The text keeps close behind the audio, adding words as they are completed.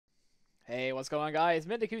Hey, what's going on, guys?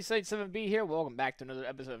 MidniQ7B here. Welcome back to another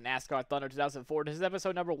episode of NASCAR Thunder 2004. This is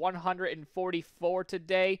episode number 144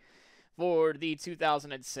 today for the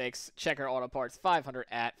 2006 Checker Auto Parts 500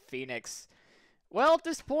 at Phoenix. Well, at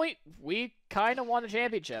this point, we kind of won the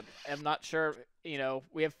championship. I'm not sure,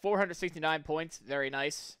 we have 469 points. Very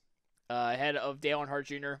nice. Ahead of Dale Earnhardt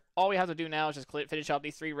Jr. All we have to do now is just finish out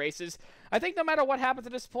these 3 races. I think no matter what happens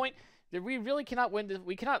at this point, that we really cannot win.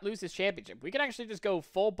 We cannot lose this championship. We can actually just go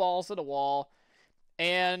full balls to the wall,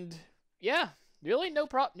 and yeah, really no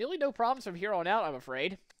problems from here on out, I'm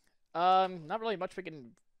afraid. Not really much we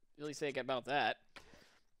can really say about that.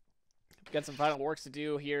 We've got some final works to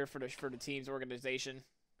do here for the team's organization.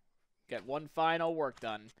 Got one final work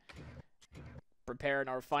done. Preparing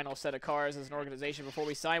our final set of cars as an organization before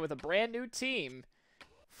we sign with a brand new team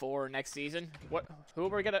for next season. Who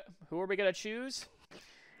are we gonna choose?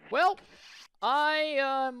 Well,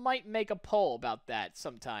 I might make a poll about that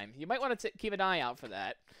sometime. You might want to keep an eye out for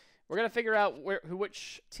that. We're gonna figure out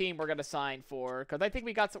which team we're gonna sign for, because I think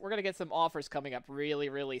we're gonna get some offers coming up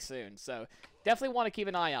really soon. So definitely want to keep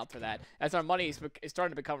an eye out for that, as our money is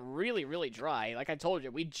starting to become really dry. Like I told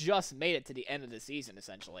you, we just made it to the end of the season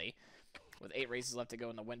essentially, with 8 races left to go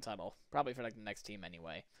in the wind tunnel. Probably for like the next team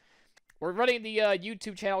anyway. We're running the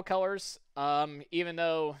YouTube channel colors, even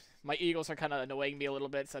though my Eagles are kind of annoying me a little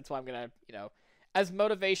bit, so that's why I'm going to, as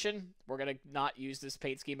motivation, we're going to not use this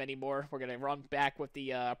paint scheme anymore. We're going to run back with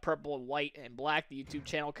the purple and white and black, the YouTube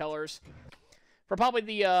channel colors, for probably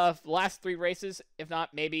the last 3 races, if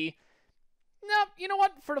not maybe. No, you know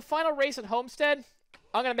what? For the final race at Homestead,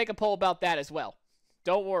 I'm going to make a poll about that as well.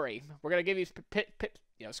 Don't worry. We're going to give you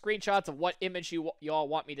screenshots of what image you all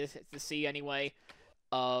want me to see anyway,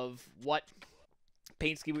 of what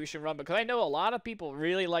paint scheme we should run, because I know a lot of people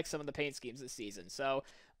really like some of the paint schemes this season. So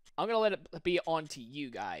I'm going to let it be on to you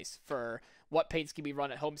guys for what paint scheme we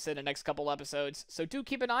run at Homestead in the next couple episodes. So do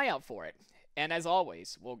keep an eye out for it. And as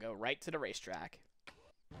always, we'll go right to the racetrack.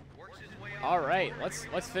 All right,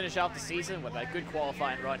 let's finish out the season with a good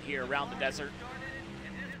qualifying run here around the desert.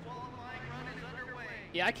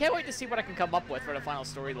 Yeah, I can't wait to see what I can come up with for the final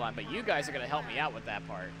storyline, but you guys are going to help me out with that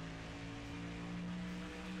part.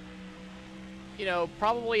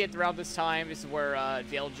 Probably at around this time is where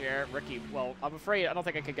Dale Jarrett, Ricky, well, I'm afraid I don't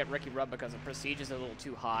think I could get Ricky Rubb because the prestige is a little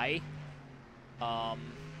too high. I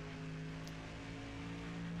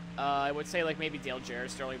would say like maybe Dale Jarrett,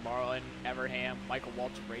 Sterling Marlin, Everham, Michael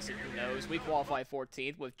Waltrip racing, who knows. We qualify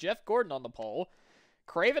 14th with Jeff Gordon on the pole.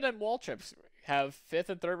 Craven and Waltrip have 5th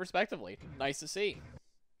and 3rd respectively. Nice to see.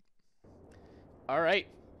 All right,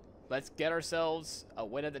 let's get ourselves a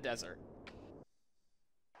win in the desert.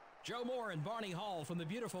 Joe Moore and Barney Hall from the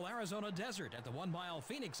beautiful Arizona desert at the 1 Mile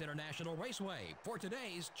Phoenix International Raceway for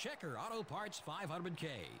today's Checker Auto Parts 500K.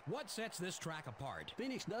 What sets this track apart?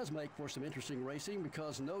 Phoenix does make for some interesting racing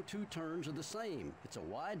because no 2 turns are the same. It's a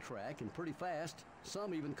wide track and pretty fast.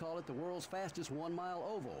 Some even call it the world's fastest 1-mile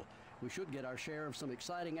oval. We should get our share of some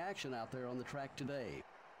exciting action out there on the track today.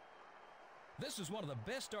 This is one of the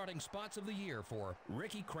best starting spots of the year for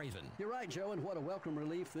Ricky Craven. You're right, Joe, and what a welcome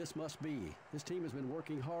relief this must be. This team has been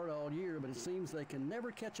working hard all year, but it seems they can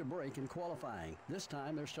never catch a break in qualifying. This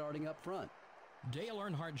time they're starting up front. Dale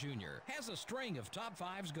Earnhardt Jr. has a string of top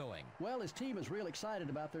 5s going. Well, his team is real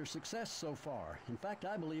excited about their success so far. In fact,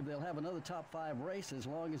 I believe they'll have another top 5 race as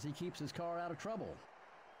long as he keeps his car out of trouble.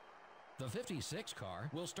 The 56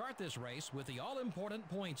 car will start this race with the all-important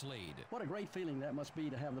points lead. What a great feeling that must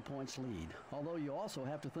be to have the points lead. Although you also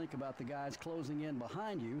have to think about the guys closing in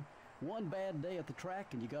behind you. One bad day at the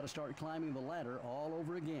track and you got to start climbing the ladder all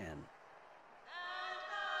over again.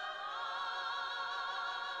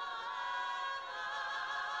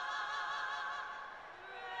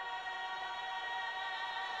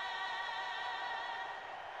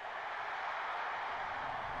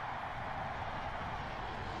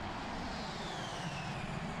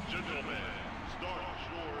 Gentlemen, start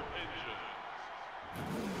your engines.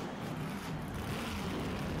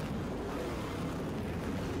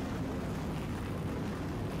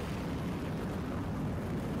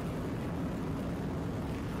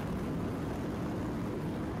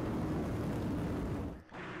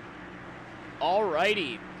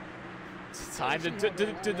 Alrighty. It's time to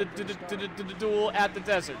duel at the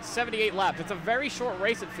desert. 78 laps. It's a very short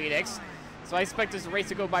race at Phoenix. So I expect this race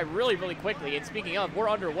to go by really quickly. And speaking of, we're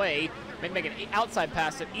underway. Make an outside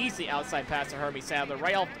pass, an easy outside pass to Herbie Sadler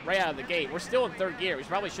right out of the gate. We're still in 3rd gear. We should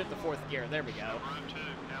probably shift to 4th gear. There we go.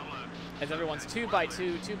 As everyone's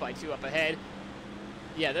 2x2 up ahead.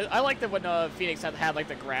 Yeah, I like that when Phoenix had like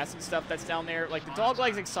the grass and stuff that's down there. Like the dog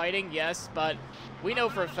leg's exciting, yes, but we know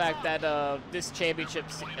for a fact that this championship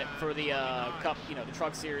for the Cup, you know, the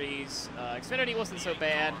Truck Series, Xfinity wasn't so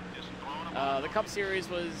bad. The Cup Series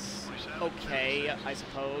was okay, I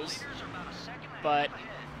suppose. But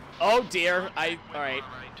oh dear, all right.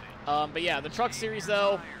 But yeah, the Truck Series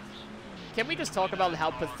though. Can we just talk about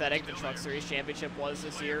how pathetic the Truck Series Championship was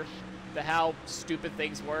this year? How stupid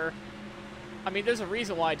things were. I mean, there's a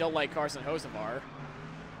reason why I don't like Carson Hocevar.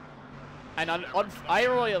 And I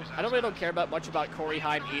really don't care much about Corey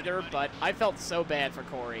Heim either, but I felt so bad for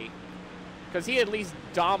Corey. Because he at least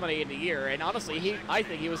dominated the year, and honestly, I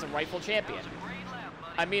think he was a rightful champion.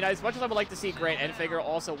 I mean, as much as I would like to see Grant Enfinger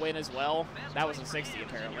also win as well, that was a 60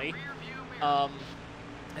 apparently.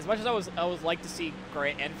 As much as I was like to see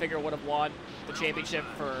Grant Enfinger would have won the championship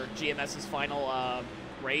for GMS's final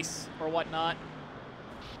race or whatnot.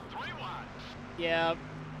 Yeah,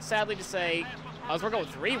 sadly to say, we're going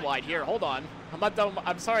 3 wide here. Hold on, I'm not done.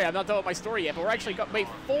 I'm sorry, I'm not done with my story yet. But we're actually made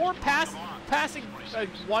 4 passing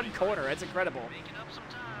 1 corner. That's incredible.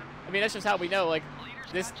 I mean, that's just how we know. Like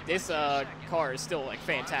this car is still like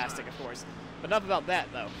fantastic, of course. But enough about that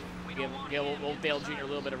though. Give old Dale Jr. a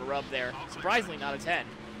little bit of a rub there. Surprisingly, not a 10.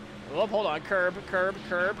 Oh, hold on, curb.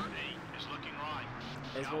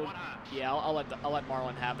 Yeah, I'll let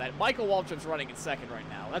Marlon have that. Michael Waltrip's running in 2nd right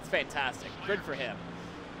now. That's fantastic. Good for him.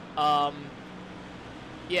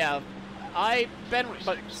 Yeah,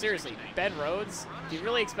 but seriously, Ben Rhodes, do you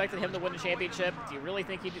really expected him to win the championship? Do you really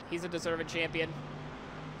think he's a deserving champion?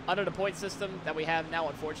 Under the point system that we have now,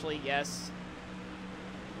 unfortunately, yes.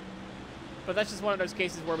 But that's just one of those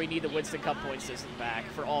cases where we need the Winston Cup point system back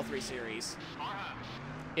for all 3 series.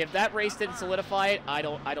 If that race didn't solidify it, I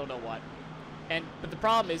don't know what. But the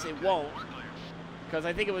problem is it won't, because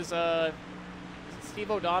I think it was Steve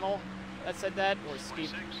O'Donnell that said that, or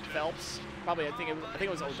Steve Phelps. Probably, I think it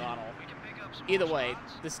was O'Donnell. Either way,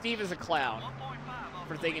 the Steve is a clown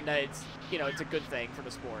for thinking that it's a good thing for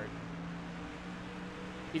the sport.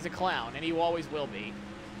 He's a clown, and he always will be.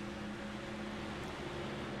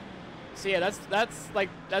 So yeah, that's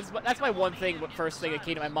my one thing. First thing that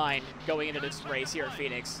came to my mind going into this race here at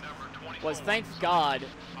Phoenix was, thank God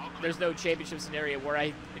there's no championship scenario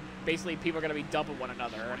where basically people are going to be dumping one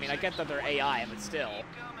another. I mean, I get that they're AI, but still.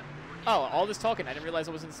 Oh, all this talking, I didn't realize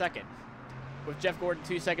I was in 2nd. With Jeff Gordon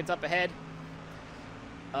 2 seconds up ahead.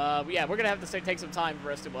 Yeah, we're going to have to take some time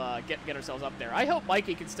for us to get ourselves up there. I hope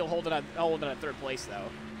Mikey can still hold it on 3rd place, though.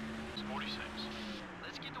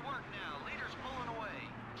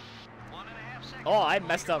 Oh, I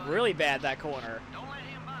messed up really bad that corner.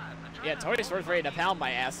 Yeah, Tony's sort of ready to pound my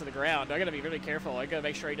ass to the ground. I gotta be really careful. I gotta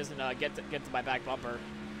make sure he doesn't get to my back bumper.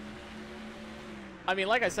 I mean,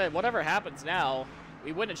 like I said, whatever happens now,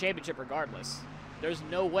 we win a championship regardless. There's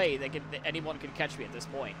no way that anyone can catch me at this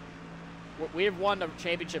point. We have won a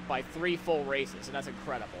championship by 3 full races, and that's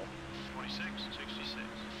incredible. 26, 66.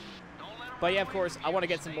 But yeah, of course, I want to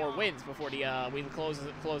get some more wins before we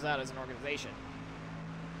close out as an organization.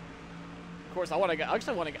 Of course, I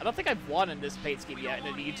don't think I've won in this paint scheme yet,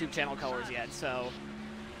 in the YouTube channel colors yet, so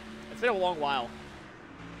it's been a long while.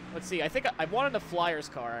 Let's see, I think I won in the Flyers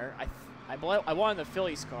car, I won in the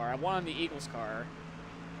Phillies car, I won in the Eagles car.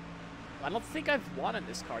 I don't think I've won in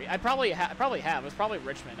this car. I probably have. It was probably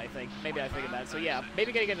Richmond, I think. Maybe I figured that. So yeah,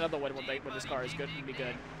 maybe gonna get another one when this car is good. Would be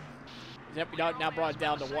good. Now brought it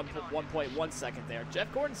down to 1.1 second there.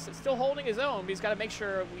 Jeff Gordon's still holding his own, but he's got to make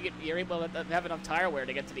sure you're able to have enough tire wear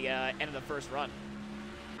to get to the end of the first run.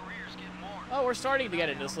 Oh, we're starting to get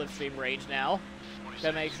into slipstream range now.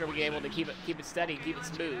 Gotta make sure we're able to keep it steady, keep it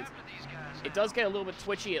smooth. It does get a little bit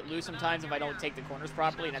twitchy at loose sometimes if I don't take the corners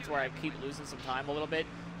properly, and that's where I keep losing some time a little bit.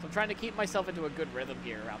 So I'm trying to keep myself into a good rhythm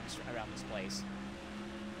here around this place.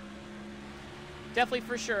 Definitely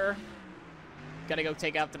for sure. Gotta go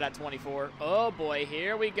take out to that 24. Oh boy,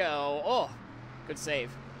 here we go. Oh, good save.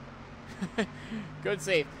 Good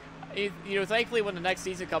save. Thankfully when the next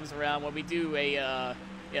season comes around, when we do a, yeah,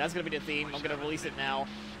 that's gonna be the theme. I'm gonna release it now.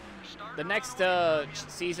 The next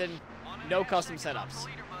season, no custom setups.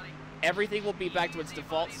 Everything will be back to its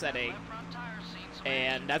default setting,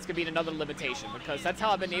 and that's gonna be another limitation because that's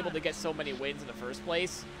how I've been able to get so many wins in the first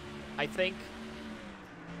place. I think.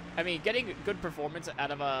 I mean, getting a good performance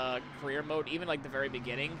out of a career mode, even like the very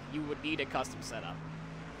beginning, you would need a custom setup.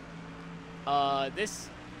 This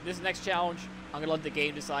next challenge, I'm gonna let the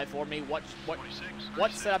game decide for me what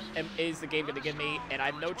setup is the game gonna give me, and I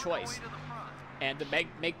have no choice. And to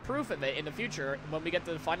make proof of it in the future, when we get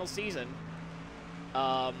to the final season,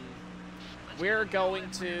 we're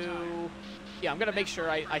going to Yeah, I'm gonna make sure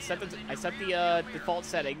I set the default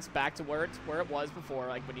settings back to where it was before,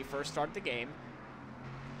 like when you first start the game,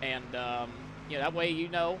 and you know, that way you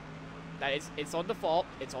know that it's on default.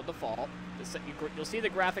 It's on default. You'll see the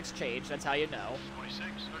graphics change. That's how you know. 26,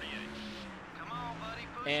 38. Come on,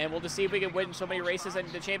 buddy. And we'll just see if we can win so many races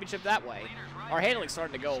in the championship that way. Our handling's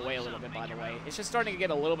starting to go away a little bit, by the way. It's just starting to get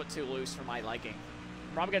a little bit too loose for my liking.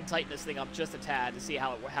 I'm probably gonna tighten this thing up just a tad to see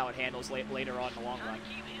how it handles later on in the long run.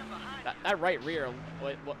 That right rear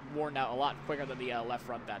worn out a lot quicker than the left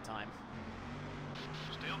front that time.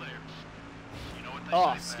 Still there. You know what they Oh,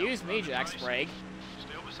 say, excuse me, Jack Sprague.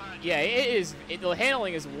 Still beside you. Yeah, it is. The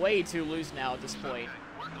handling is way too loose now at this point. Okay,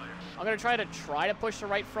 we're clear. I'm gonna try to push the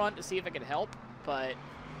right front to see if it can help, but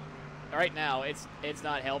right now it's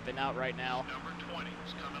not helping out right now. Number 20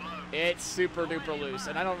 is coming low. It's super duper loose,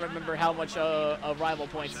 and I don't remember how much of rival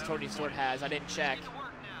points Tony Stewart has. I didn't check.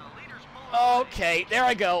 Okay, there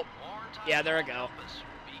I go. Yeah, there I go.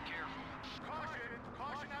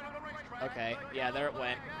 Okay, yeah, there it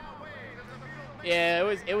went. Yeah,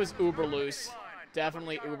 it was uber loose.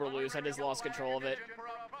 Definitely uber loose. I just lost control of it.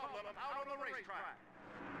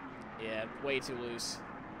 Yeah, way too loose.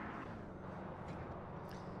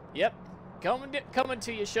 Yep, coming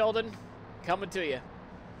to you, Sheldon. Coming to you.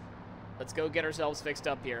 Let's go get ourselves fixed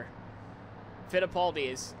up here.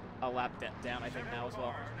 Fittipaldi is a lap down, I think, now as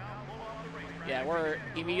well. Yeah, we're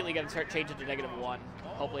immediately going to change it to -1.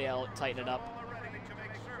 Hopefully I'll tighten it up.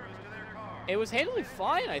 It was handling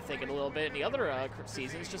fine, I think, in a little bit in the other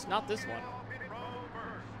seasons, just not this one.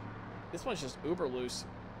 This one's just uber loose.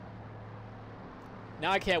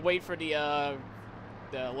 Now I can't wait for the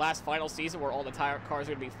last final season where all the cars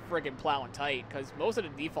are going to be friggin' plowing tight, because most of the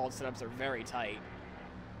default setups are very tight.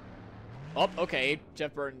 Oh, okay,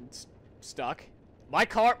 Jeff Burton's stuck.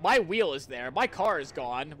 My wheel is there. My car is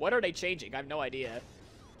gone. What are they changing? I have no idea.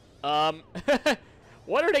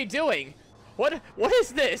 What are they doing? What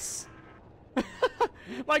is this?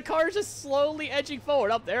 My car is just slowly edging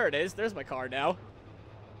forward. Up there it is. There's my car now.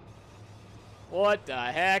 What the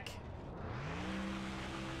heck?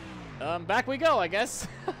 Back we go, I guess.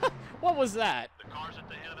 What was that? The cars at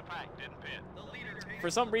the head of the pack didn't pit. For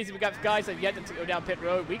some reason, we got guys that have yet to go down pit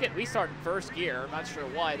road. We start in first gear. I'm not sure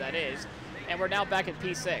why that is. And we're now back in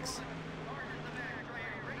P6.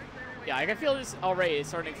 Yeah, I can feel this already. It's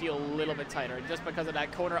starting to feel a little bit tighter just because of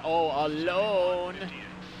that corner. Oh, alone.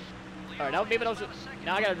 All right, now maybe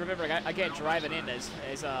now I gotta remember I can't drive it in as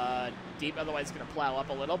deep, otherwise it's gonna plow up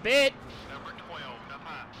a little bit. Number 12 up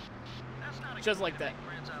high. Just like that.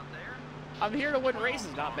 I'm here to win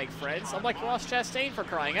races, not make friends. I'm like Ross Chastain for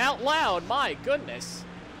crying out loud. My goodness.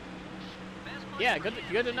 Yeah,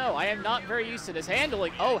 good to know. I am not very used to this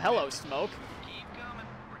handling. Oh, hello, smoke.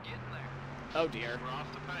 Oh dear. We're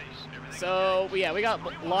off the pace. Everything So yeah, we got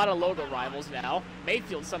a lot of logo rivals now.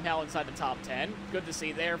 Mayfield somehow inside the top 10. Good to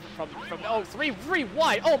see there from oh, three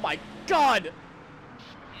wide. Oh my God.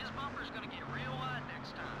 His bumper's gonna get real wide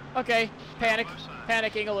next time. Okay,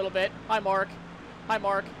 panicking a little bit. Hi, Mark. Hi,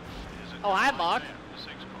 Mark. Oh, hi, Mark.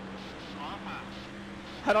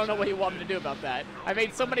 I don't know what you want me to do about that. I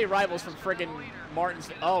made so many rivals from friggin'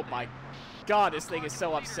 Martin's. Oh my God, this thing is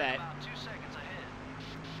so upset. About 2 seconds ahead.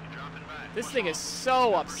 This thing is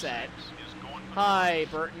so upset. Hi,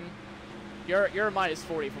 Burton. You're a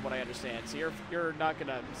 -40 from what I understand, so you're not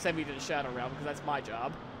gonna send me to the shadow realm because that's my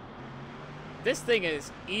job. This thing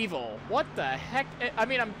is evil. What the heck? I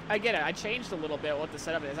mean, I get it. I changed a little bit what the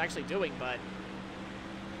setup is actually doing, but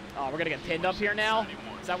oh, we're gonna get pinned up here now.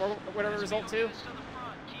 Is that what we're gonna result to?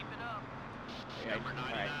 Okay.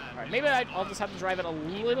 All right. Maybe I'll just have to drive it a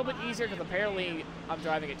little bit easier because apparently I'm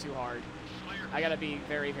driving it too hard. I gotta be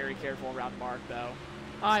very, very careful around Mark, though.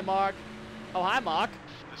 Hi, Mark. Oh, hi, Mark.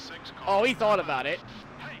 Oh, he thought about it.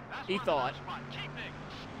 He thought.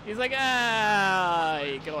 He's like, ah,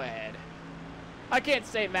 go ahead. I can't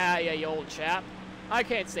stay mad at you, old chap. I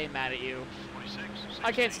can't stay mad at you.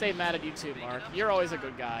 I can't stay mad at you too, Mark. You're always a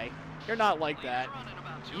good guy. You're not like that.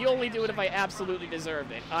 You only do it if I absolutely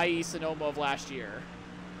deserved it, i.e. Sonoma of last year.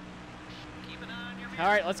 All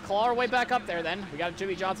right, let's claw our way back up there then. We got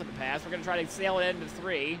Jimmy Johnson to pass. We're going to try to sail it into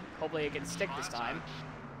 3. Hopefully it can stick this time.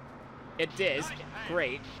 It did.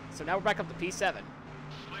 Great. So now we're back up to P7.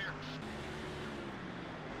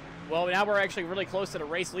 Well, now we're actually really close to the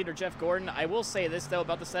race leader, Jeff Gordon. I will say this, though,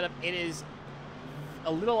 about the setup. It is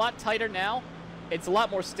a lot tighter now. It's a lot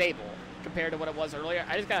more stable compared to what it was earlier.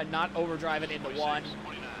 I just got to not overdrive it into 1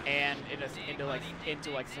 and into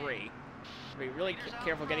like 3. Be really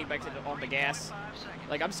careful getting back to on the gas.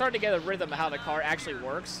 Like, I'm starting to get a rhythm of how the car actually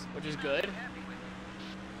works, which is good.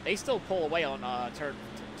 They still pull away on turn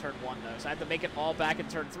turn 1, though. So I have to make it all back in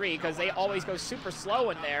turn 3 because they always go super slow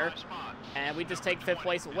in there. And we just take 5th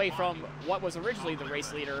place away from what was originally the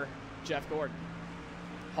race leader, Jeff Gordon.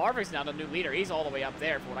 Harvick's now the new leader. He's all the way up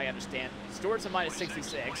there, from what I understand. Stewart's a minus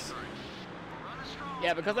 66.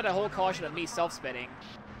 Yeah, because of that whole caution of me self-spinning,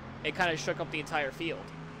 it kind of shook up the entire field,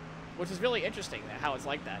 which is really interesting how it's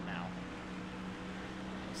like that now.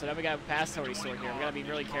 So now we got to pass Tony Stewart here. We got to be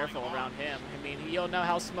really careful around him. I mean, you'll know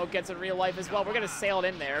how smoke gets in real life as well. We're going to sail it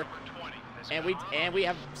in there, and we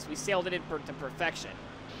sailed it in to perfection.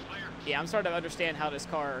 Yeah, I'm starting to understand how this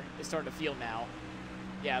car is starting to feel now.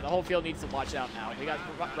 Yeah, the whole field needs to watch out now. We got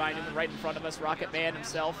Ryan right in front of us, Rocket Man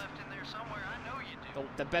himself.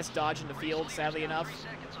 The best dodge in the field, sadly enough.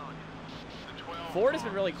 Ford has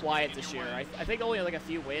been really quiet this year. I think only like a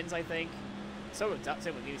few wins, I think. Same with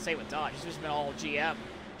Dodge. It's just been all GM,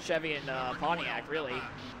 Chevy, and Pontiac, really.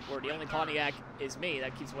 Where the only Pontiac is me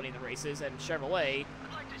that keeps winning the races, and Chevrolet,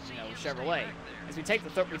 you know, Chevrolet. As we take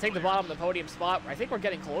the bottom of the podium spot, I think we're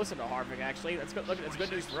getting closer to Harvick. Actually, that's good. Look, that's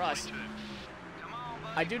good news for us.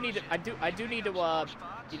 I do need to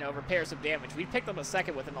you know, repair some damage. We picked up a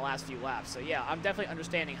second within the last few laps, so yeah, I'm definitely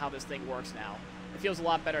understanding how this thing works now. It feels a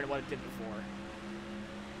lot better than what it did before.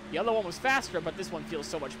 The other one was faster, but this one feels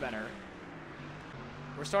so much better.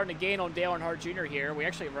 We're starting to gain on Dale Earnhardt Jr. here. We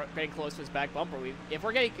actually are getting close to his back bumper. If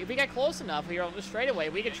we get close enough here on the straightaway,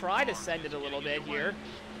 we can try to send it a little bit here.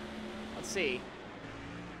 Let's see.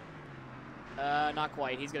 Not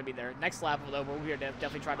quite. He's going to be there. Next lap, though, we're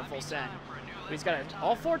definitely trying to full send. He's got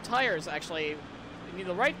all 4 tires, actually. I mean,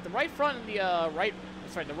 the right front and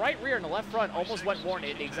the right rear and the left front almost went worn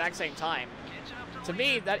at the exact same time. To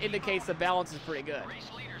me, that indicates the balance is pretty good.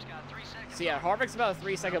 So yeah, Harvick's about a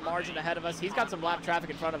 3-second margin ahead of us. He's got some lap traffic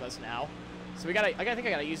in front of us now. So I think I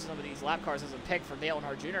gotta use some of these lap cars as a pick for Dale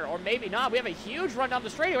Earnhardt Jr. Or maybe not. We have a huge run down the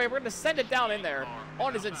straightaway. We're gonna send it down in there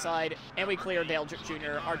on his inside, and we clear Dale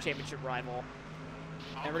Jr., our championship rival.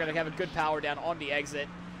 And we're gonna have a good power down on the exit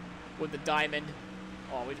with the diamond.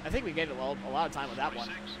 Oh, I think we gained a lot of time with that one.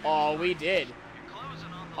 Oh, we did.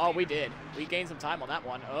 Oh, we did. We gained some time on that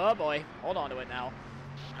one. Oh boy, hold on to it now.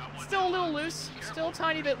 Still a little loose. Still a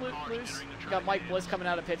tiny bit loose. Got Mike Bliss coming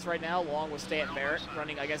out of pits right now, along with Stanton Barrett,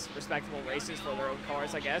 running, I guess, respectable races for their own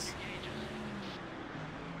cars, I guess.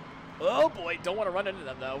 Oh boy, don't want to run into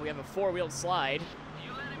them though. We have a 4-wheeled slide,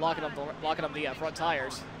 locking up the front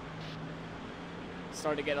tires.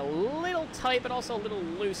 Starting to get a little tight, but also a little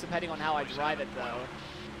loose, depending on how I drive it though.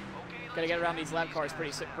 Gotta get around these lap cars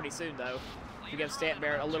pretty soon though. To give Stanton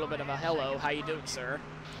Barrett a little bit of a hello. How you doing, sir?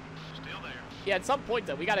 Yeah, at some point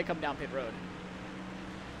though, we gotta come down pit road.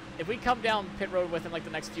 If we come down pit road within like the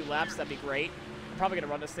next few laps, that'd be great. I'm probably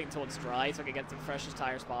gonna run this thing until it's dry, so I can get the freshest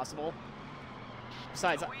tires possible.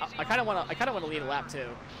 Besides, I kind of want to lead a lap too.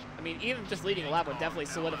 I mean, even just leading a lap would definitely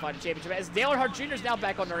solidify the championship. As Dale Earnhardt Jr. is now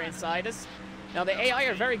back on their inside us. Now the AI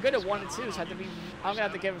are very good at 1 and 2, so I'm gonna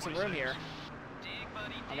have to give him some room here.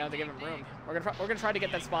 I'm gonna have to give him room. We're gonna try to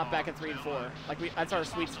get that spot back at 3 and 4. That's our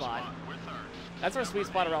sweet spot. That's our sweet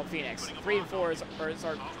spot around Phoenix. 3 and 4 is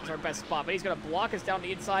our best spot. But he's gonna block us down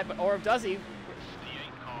the inside. Or does he?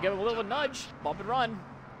 Give him a little nudge, bump and run.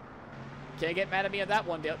 Can't get mad at me at that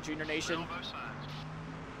one, Junior Nation.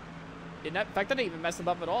 In fact, that didn't even mess him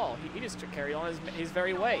up at all. He just carried on his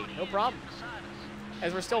very way, no problem.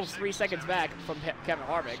 As we're still 3 seconds back from Kevin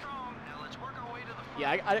Harvick.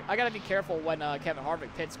 Yeah, I gotta be careful when Kevin Harvick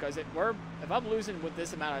pits, because if I'm losing with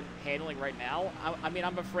this amount of handling right now, I mean,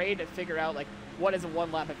 I'm afraid to figure out like what is a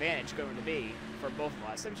 1-lap advantage going to be for both of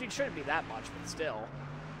us. I mean, it shouldn't be that much, but still,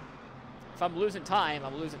 if I'm losing time,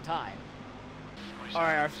 I'm losing time. All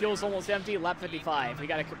right, our fuel's almost empty. Lap 55. We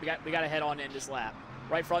gotta head on in this lap.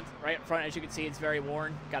 Right front, as you can see, it's very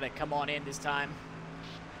worn. Gotta come on in this time.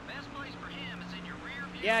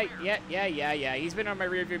 Yeah. He's been on my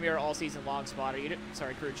rearview mirror all season long, Spotter.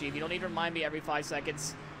 Sorry, crew chief. You don't need to remind me every 5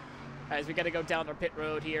 seconds. As we got to go down our pit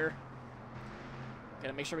road here.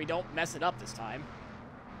 Gotta make sure we don't mess it up this time.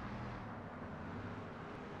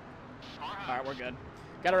 All right, we're good.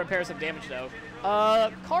 Got to repair some damage though.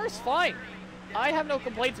 Car's fine. I have no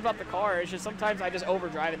complaints about the car. It's just sometimes I just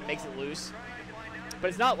overdrive and it makes it loose. But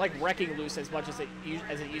it's not like wrecking loose as much as it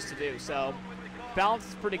used to do. So balance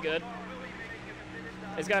is pretty good.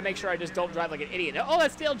 I just gotta make sure I just don't drive like an idiot. Oh,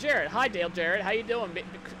 that's Dale Jarrett. Hi, Dale Jarrett. How you doing?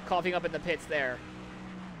 Coughing up in the pits there.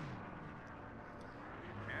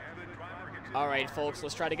 All right, folks.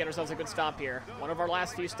 Let's try to get ourselves a good stop here. One of our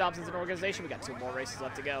last few stops as an organization. We got 2 more races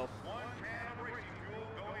left to go.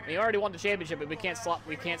 We already won the championship, but we can't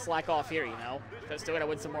slack off here. You know, still gotta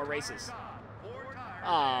win some more races.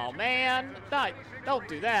 Oh man, don't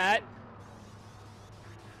do that.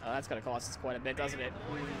 That's going to cost us quite a bit, doesn't it?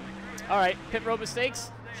 All right, pit road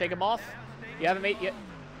mistakes. Shake them off. You haven't made yet.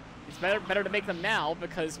 It's better to make them now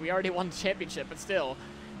because we already won the championship, but still.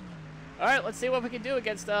 All right, let's see what we can do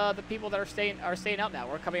against the people that are staying out now.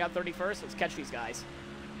 We're coming out 31st. Let's catch these guys.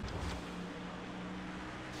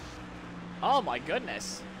 Oh my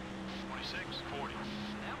goodness. 26, 40.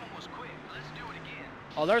 That one was quick. Let's do it again.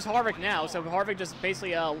 Oh, there's Harvick now. So Harvick just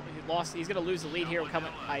basically lost. He's gonna lose the lead here.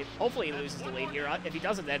 Hopefully he loses the lead here. If he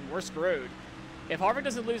doesn't, then we're screwed. If Harvick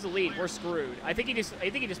doesn't lose the lead, we're screwed. I think he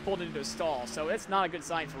just pulled into a stall, so that's not a good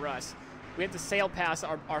sign for us. We have to sail past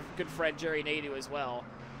our good friend Jerry Nadeau as well.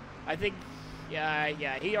 I think, yeah,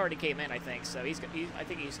 he already came in. I think so. I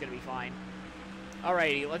think he's gonna be fine.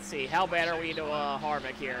 Alrighty, let's see. How bad are we into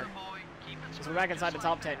Harvick here? So we're back inside the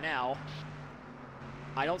top 10 now.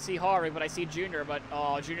 I don't see Harvick, but I see Junior. But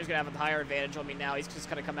Junior's gonna have a higher advantage on me now. He's just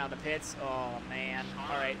gonna come out of the pits. Oh man.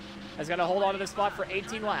 All right, he's gonna hold on to this spot for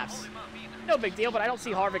 18 laps. No big deal, but I don't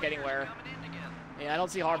see Harvick anywhere. Yeah, I don't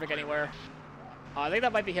see Harvick anywhere. I think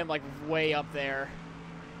that might be him, like, way up there.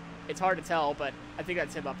 It's hard to tell, but I think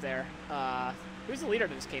that's him up there. Who's the leader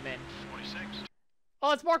that just came in? 26.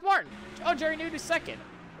 Oh, it's Mark Martin. Oh, Jerry Nadeau's second.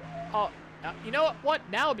 Oh, you know what?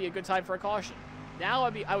 Now would be a good time for a caution. Now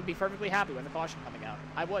I would be perfectly happy with a caution coming out.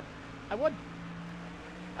 I would.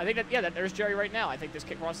 I think that, yeah, there's Jerry right now. I think this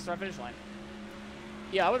kick crosses the start-finish line.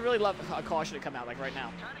 Yeah, I would really love a caution to come out, like, right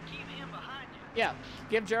now. Try to keep him behind you. Yeah,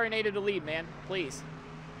 give Jerry Nadeau the lead, man, please.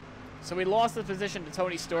 So we lost the position to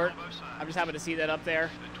Tony Stewart. I'm just happy to see that up there.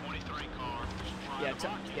 The 23 car.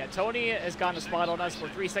 Yeah, Tony has gotten a spot on us for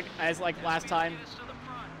 3 seconds, as like last time.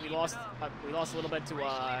 We lost a little bit to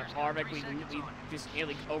Harvick. We just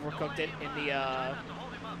nearly overcooked it in the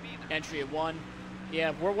entry of 1.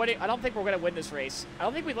 Yeah, we're winning. I don't think we're going to win this race. I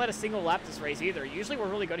don't think we led a single lap this race either. Usually we're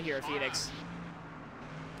really good here at Phoenix.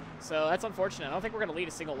 So that's unfortunate. I don't think we're going to lead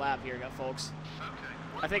a single lap here, folks.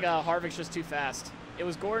 I think Harvick's just too fast. It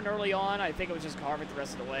was Gordon early on. I think it was just Harvick the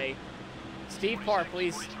rest of the way. Steve Park,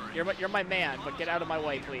 please. You're my man, but get out of my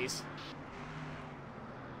way, please.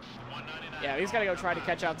 Yeah, he's got to go try to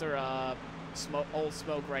catch out their old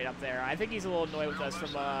smoke right up there. I think he's a little annoyed with us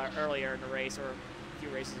from earlier in the race, or a few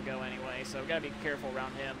races ago anyway, so we've got to be careful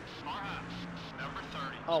around him.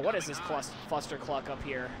 Oh, what is this cluster cluck up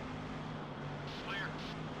here?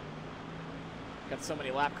 Got so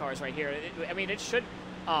many lap cars right here. I mean, it should...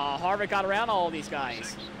 Harvick got around all of these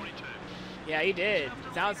guys. Yeah, he did.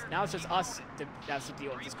 Now it's just us to have to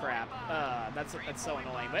deal with this crap. That's so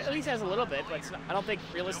annoying. But at least he has a little bit. But it's not, I don't think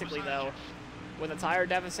realistically though, with a tire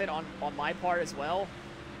deficit on my part as well,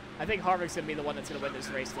 I think Harvick's gonna be the one that's gonna win this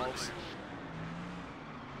race, folks.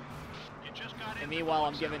 And meanwhile,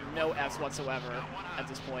 I'm giving no Fs whatsoever at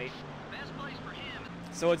this point.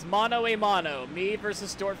 So it's mano a mano, me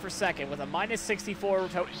versus Stewart for second with a -64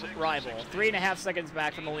 rival, 3.5 seconds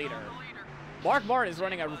back from the leader. Mark Martin is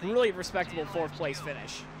running a really respectable 4th place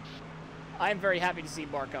finish. I am very happy to see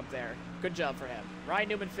Mark up there. Good job for him. Ryan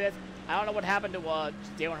Newman 5th. I don't know what happened to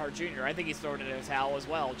Dale Earnhardt Jr. I think he's thrown in his towel as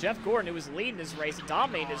well. Jeff Gordon, who was leading this race and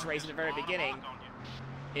dominating this race in the very beginning,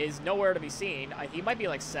 is nowhere to be seen. He might be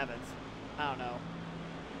like 7th. I don't know.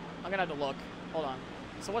 I'm going to have to look. Hold on.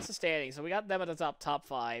 So what's the standing? So we got them at the top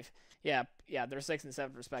 5. Yeah, they're 6th and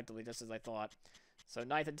 7th respectively, just as I thought. So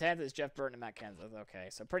 9th and 10th is Jeff Burton and Matt Kenseth. Okay,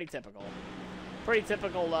 so pretty typical. Pretty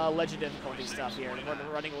typical legend difficulty stuff here.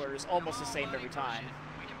 The running order is almost the same every time.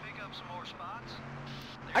 We can pick up some more spots.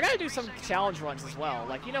 I gotta do some challenge runs as well.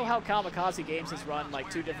 Like, you know how Kamikaze Games has run like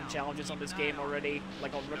 2 different challenges on this game already,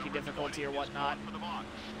 like on rookie difficulty or whatnot.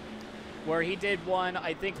 Where he did one,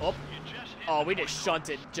 I think. Oh, we just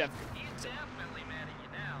shunted Jeff. He's definitely mad at you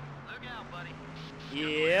now. Look out, buddy.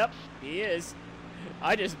 Yep, he is.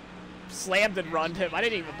 I just slammed and run him. I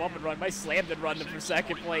didn't even bump and run. I slammed and run him for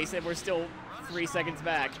 2nd place, and we're still 3 seconds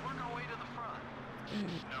back. Work our way to the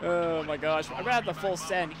front. Oh my gosh. I'm gonna have to full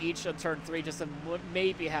send each on turn 3 just to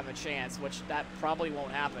maybe have a chance, which that probably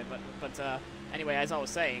won't happen. But anyway, as I was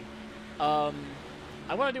saying,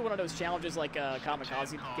 I want to do one of those challenges like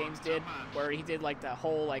Kamikaze Games did, where he did like the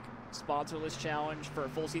whole like sponsorless challenge for a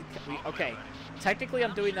full season. Okay, technically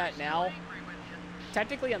I'm doing that now.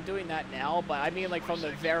 But I mean like from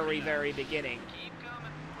the very, very beginning. Keep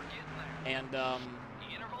coming. We're getting there. And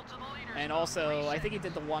The interval to the leader. and also I think he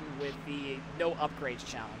did the one with the no upgrades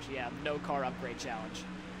challenge. Yeah, no car upgrade challenge.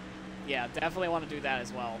 Yeah, definitely want to do that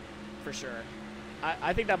as well, for sure.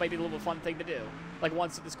 I think that might be a little fun thing to do. Like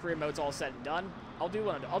once this career mode's all said and done, I'll do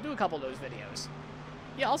a couple of those videos.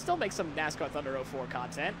 Yeah, I'll still make some NASCAR Thunder 04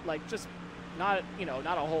 content, like just not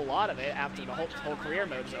a whole lot of it after the whole career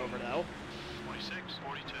mode's over though. 46,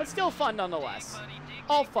 42. but still fun nonetheless.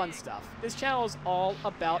 All fun stuff. This channel is all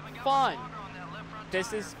about fun.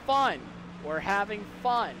 This is fun. We're having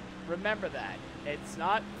fun. Remember that. It's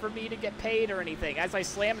not for me to get paid or anything. As I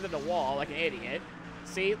slam into the wall like an idiot.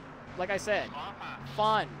 See, like I said,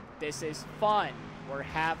 fun. This is fun. We're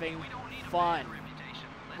having fun.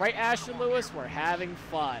 Right, Ashton Lewis? We're having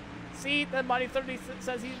fun. See, the Money 30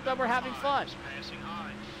 says that we're having fun. Passing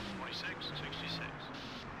high, 26, 66.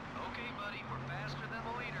 Okay, buddy, we're faster than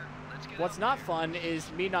the leader. Let's get What's out not there. fun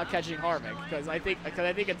is me not catching Harvick, because I think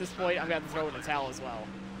at this point I'm gonna have to throw in the towel as well.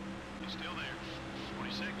 He's still there.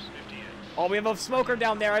 26, 58. Oh, we have a smoker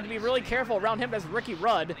down there. I have to be really careful around him. There's Ricky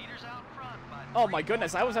Rudd. Leader's out front by Oh my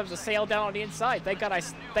goodness, I was having to sail down on the inside. Thank God I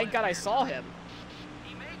saw him.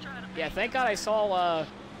 He may try to Yeah, thank God I saw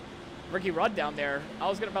Ricky Rudd down there. I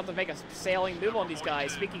was about to make a sailing move on these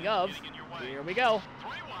guys. Speaking of, here we go. 3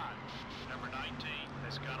 wide. Number 19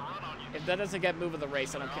 has got a run on you. If that doesn't get move of the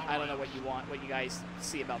race, I don't know what you want, what you guys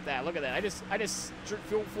see about that. Look at that. I just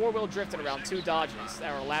four-wheel drifted around 2 Dodges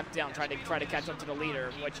that were lapped down, trying to catch up to the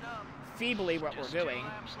leader, which feebly what we're doing.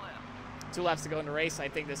 2 laps to go in the race. I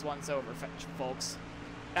think this one's over, folks.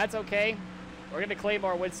 That's okay. We're going to claim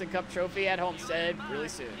our Winston Cup trophy at Homestead really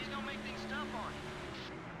soon. He's gonna make things tough on you.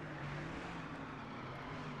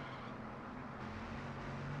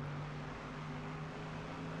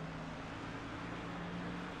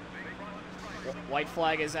 White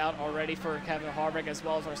flag is out already for Kevin Harvick as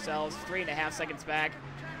well as ourselves. 3.5 seconds back.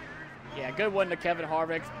 Yeah, good one to Kevin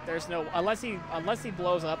Harvick. There's no unless he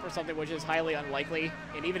blows up or something, which is highly unlikely.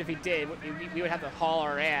 And even if he did, we would have to haul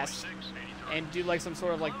our ass and do like some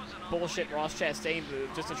sort of like bullshit Ross Chastain move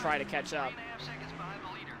just to try to catch up. 3.5 seconds behind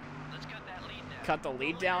the leader. Let's cut that lead down. Cut the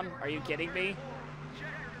lead down? Are you kidding me?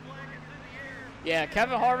 Yeah,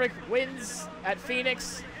 Kevin Harvick wins at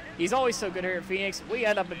Phoenix. He's always so good here at Phoenix. We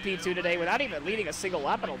end up in P2 today without even leading a single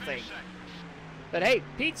lap, I don't think. But hey,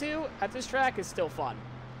 P2 at this track is still fun.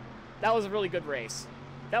 That was a really good race.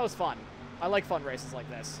 That was fun. I like fun races like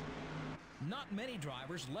this. Not many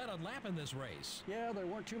drivers led a lap in this race. Yeah, there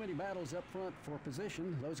weren't too many battles up front for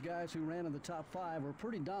position. Those guys who ran in the top 5 were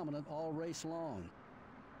pretty dominant all race long.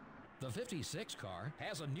 The 56 car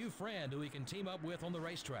has a new friend who he can team up with on the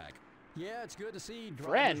racetrack. Yeah, it's good to see drivers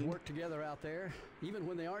Friend? work together out there, even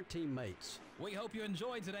when they aren't teammates. We hope you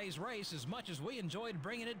enjoyed today's race as much as we enjoyed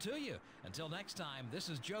bringing it to you. Until next time, this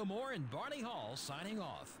is Joe Moore and Barney Hall signing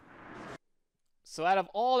off. So out of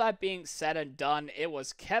all that being said and done, it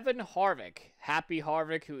was Kevin Harvick. Happy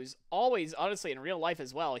Harvick, who's always, honestly, in real life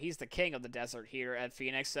as well, he's the king of the desert here at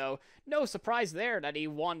Phoenix. So no surprise there that he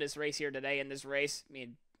won this race here today in this race. I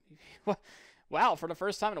mean, wow, for the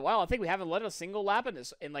first time in a while, I think we haven't led a single lap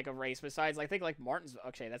in like a race besides, I think, like Martinsville.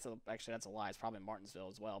 Okay, that's a lie. It's probably Martinsville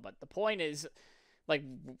as well. But the point is, like,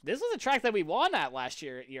 this was a track that we won at last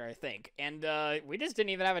year, I think. And we just didn't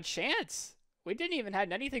even have a chance. We didn't even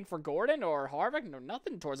have anything for Gordon or Harvick, no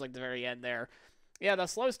nothing towards like the very end there. Yeah, the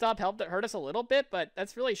slow stop hurt us a little bit, but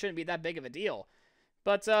that's really shouldn't be that big of a deal.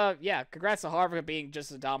 But yeah, congrats to Harvick being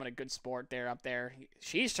just a dominant good sport there up there.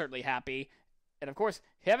 She's certainly happy. And of course,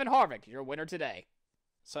 Kevin Harvick, your winner today.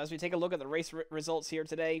 So as we take a look at the race results here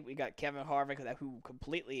today, we got Kevin Harvick who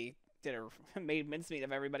completely made mincemeat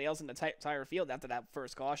of everybody else in the entire field after that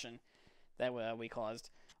first caution that we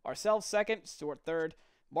caused. Ourselves second, Stewart third,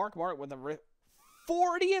 Mark with a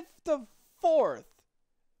 40th to 4th.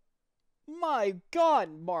 My God,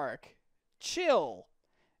 Mark. Chill.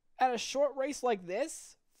 At a short race like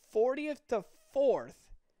this, 40th to 4th.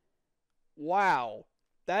 Wow.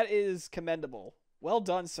 That is commendable. Well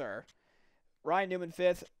done, sir. Ryan Newman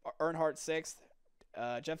 5th, Earnhardt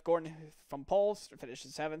 6th. Jeff Gordon from poles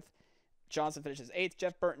finishes 7th. Johnson finishes 8th,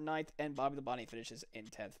 Jeff Burton 9th, and Bobby Labonte finishes in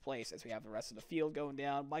 10th place as we have the rest of the field going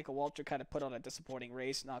down. Michael Waltrip kind of put on a disappointing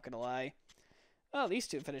race, not going to lie. Well, these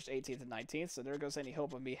two finished 18th and 19th, so there goes any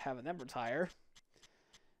hope of me having them retire.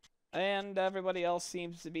 And everybody else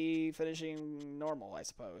seems to be finishing normal, I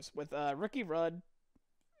suppose. With Ricky Rudd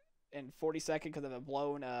in 42nd because of a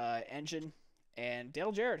blown engine, and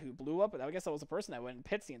Dale Jarrett, who blew up. I guess that was the person that went in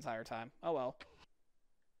pits the entire time. Oh, well.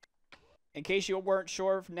 In case you weren't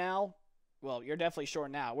sure now, well, you're definitely sure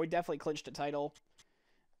now. We definitely clinched the title.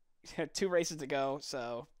 2 races to go,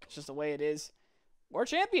 so it's just the way it is. We're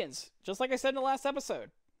champions, just like I said in the last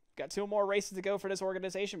episode. Got 2 more races to go for this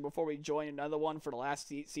organization before we join another one for the last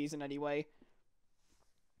season anyway.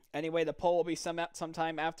 Anyway, the poll will be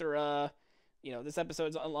sometime after this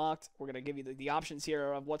episode's unlocked. We're going to give you the options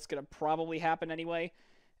here of what's going to probably happen anyway.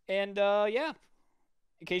 And yeah,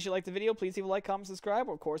 in case you liked the video, please leave a like, comment, subscribe.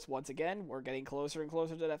 Of course, once again, we're getting closer and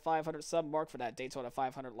closer to that 500 sub mark for that Daytona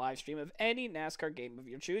 500 live stream of any NASCAR game of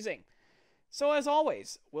your choosing. So as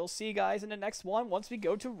always, we'll see you guys in the next one once we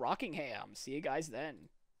go to Rockingham. See you guys then.